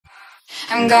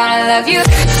I'm gonna love you.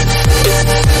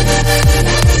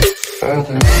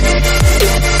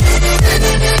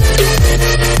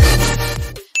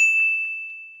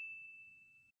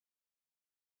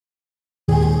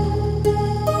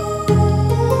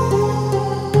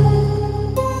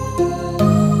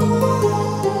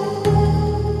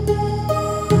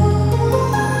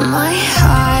 My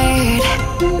heart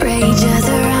rages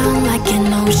around like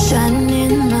an ocean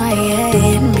in my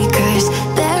head, because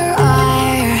there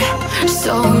are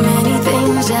so many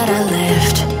things that I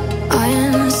left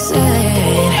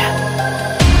unsaid.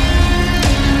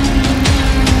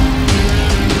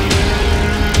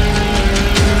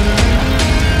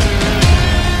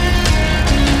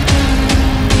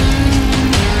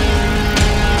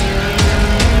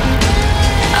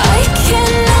 I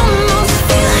can almost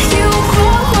feel you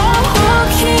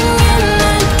walking in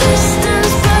the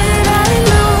distance, but I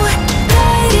know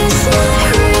that it's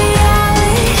not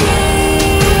reality.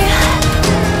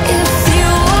 If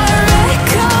you are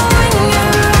echoing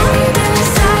around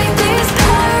inside these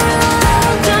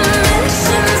parallel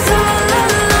dimensions all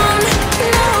alone,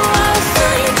 now I'll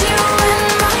find you in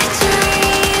my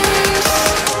dreams.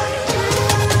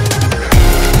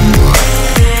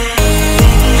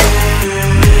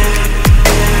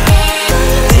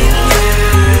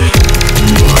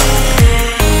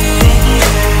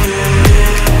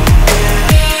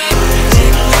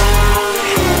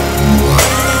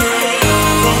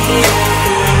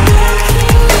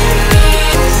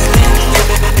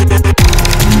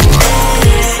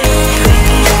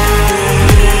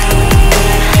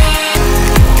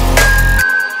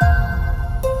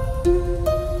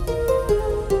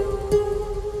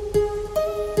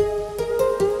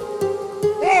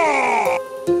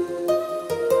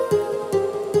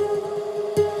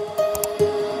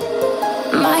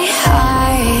 My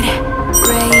heart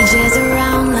rages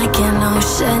around like an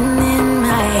ocean in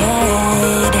my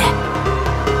head.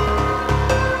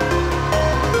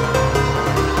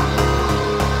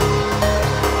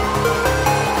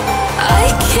 I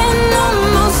can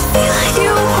almost feel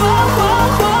you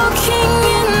walking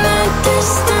in the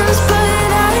distance, but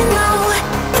I know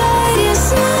that it's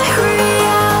not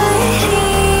reality.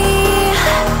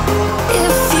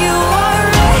 If you are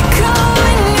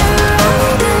echoing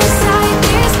around inside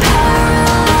these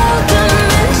parallel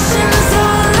dimensions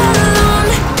all alone,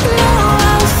 now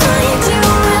I'll find you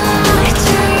in my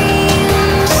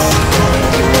dreams.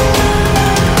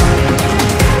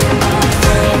 I'll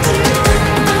find you in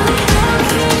my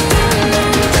walking in the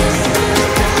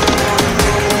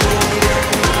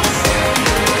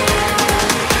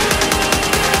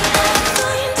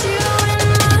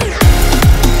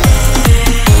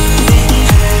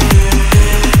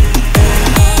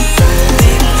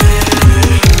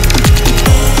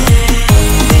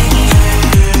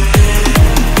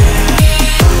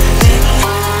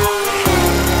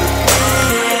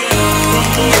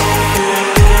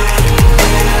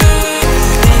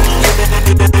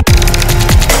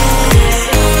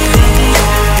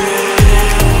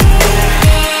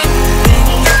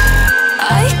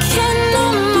I can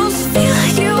almost feel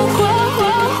you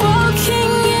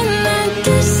walking in the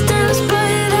distance,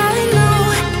 but I know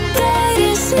that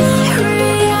it's not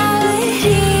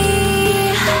reality.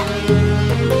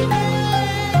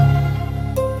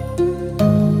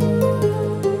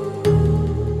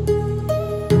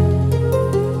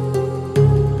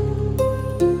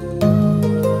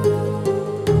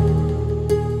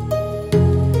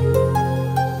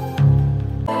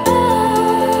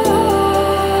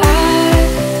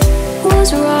 I was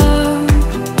wrong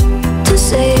to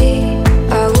say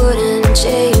I wouldn't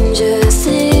change a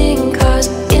thing, 'cause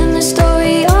in the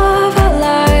story of our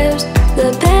lives,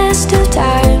 the best of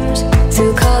times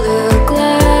through color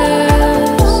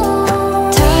glass,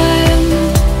 time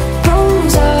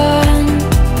rolls on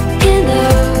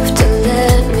enough to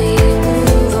let me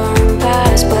move on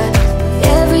past, but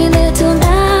every little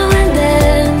now and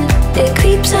then it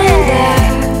creeps on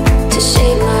back to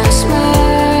shape my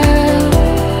smile.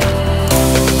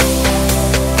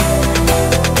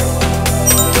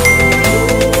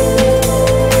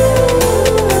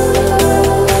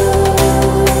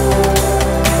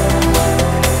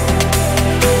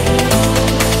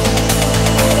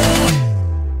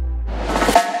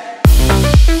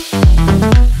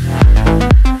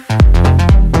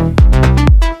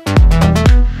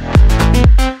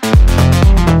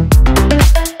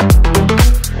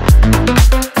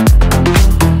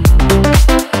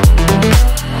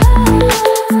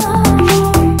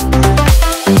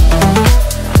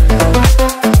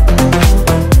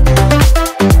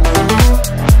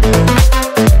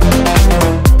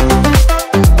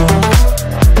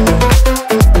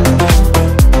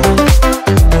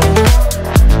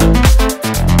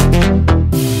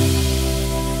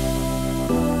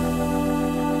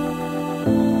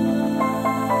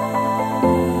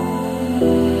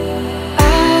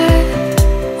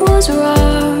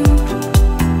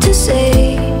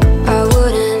 say I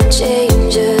wouldn't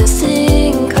change a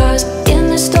thing, 'cause in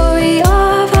the story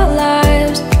of our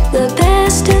lives, the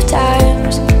best of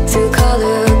times through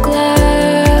color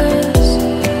glass.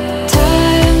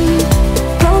 Time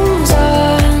rolls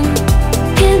on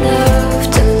enough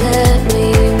to let me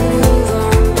move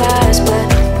on past, but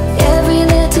every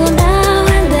little now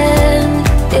and then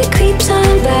it creeps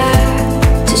on back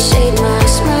to shade my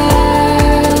smile.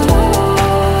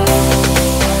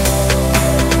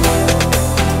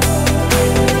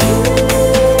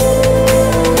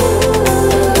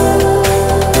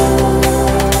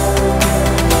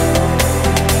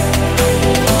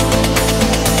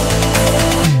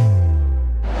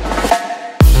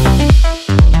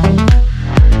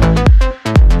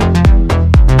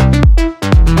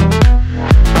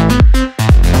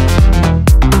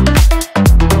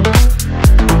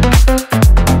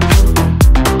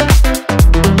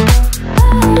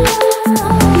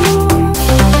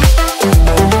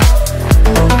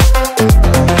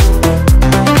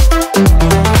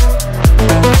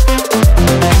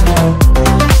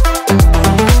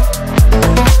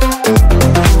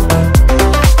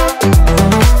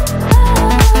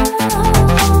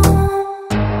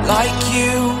 Like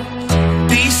you,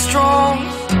 be strong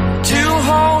to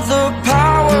hold the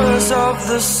powers of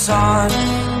the sun.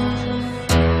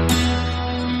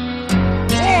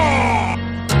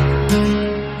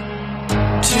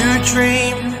 To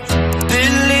dream,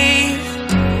 believe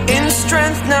in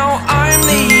strength. Now I'm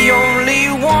the only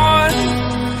one,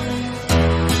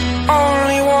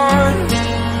 only one.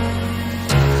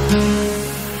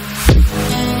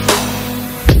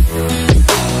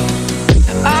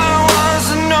 I was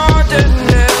an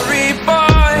ordinary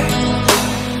boy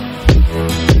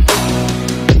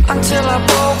until I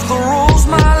broke the rules.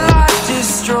 My life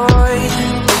destroyed,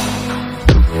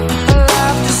 a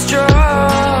life destroyed.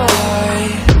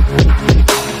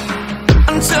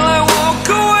 Until I woke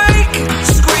awake,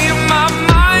 scream my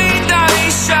mind, I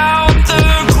shout, the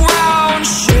ground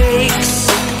shakes.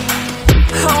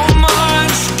 How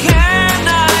much can I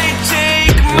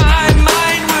take? My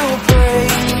mind will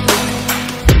break.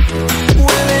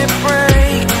 Will it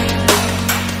break?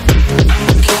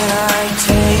 Can I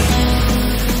take?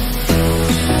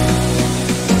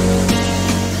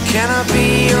 Can I be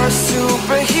your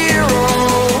superhero?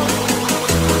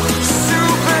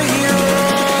 Superhero.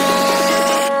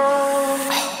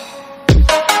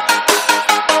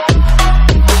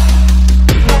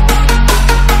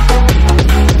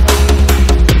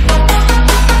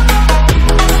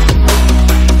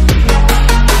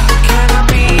 Can I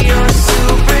be your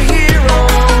superhero?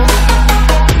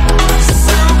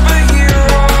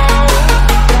 Superhero.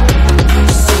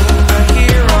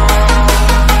 Superhero.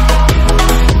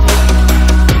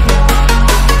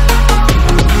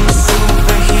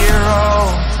 Superhero.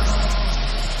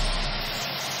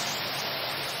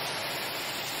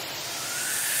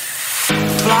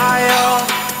 Fly up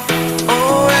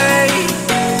away.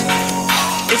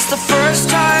 It's the first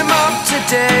time of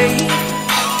today.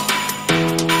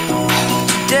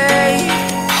 Today.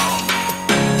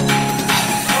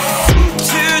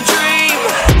 To dream,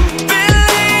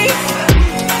 believe.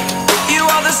 You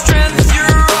are the strength,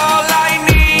 you're all I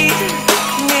need.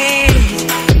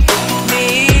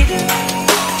 Need.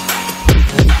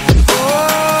 Oh,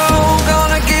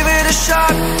 gonna give it a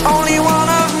shot. Only one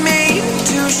of me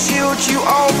to shield you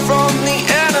all from the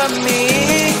enemy.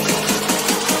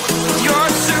 You're a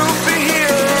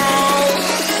superhero.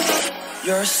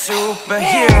 You're a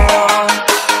superhero.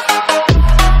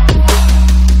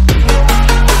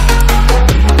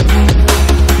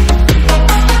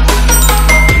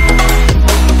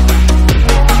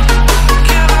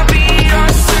 Can I be your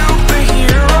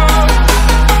superhero?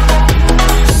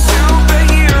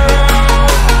 Superhero.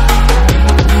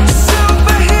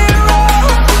 Superhero.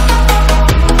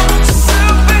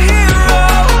 Superhero.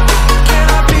 Can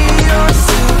I be your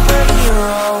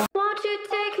superhero? Won't you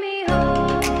take me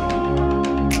home?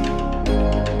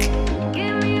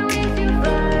 Give me wings to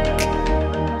fly.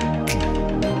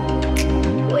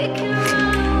 We can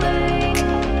run away.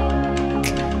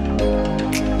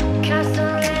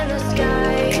 Castle in the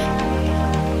sky.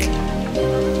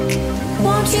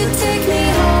 Won't you take me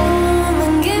home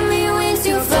and give me wings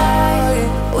to fly?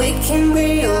 We can be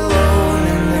alone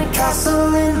in the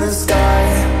castle in the sky.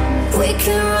 We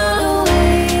can run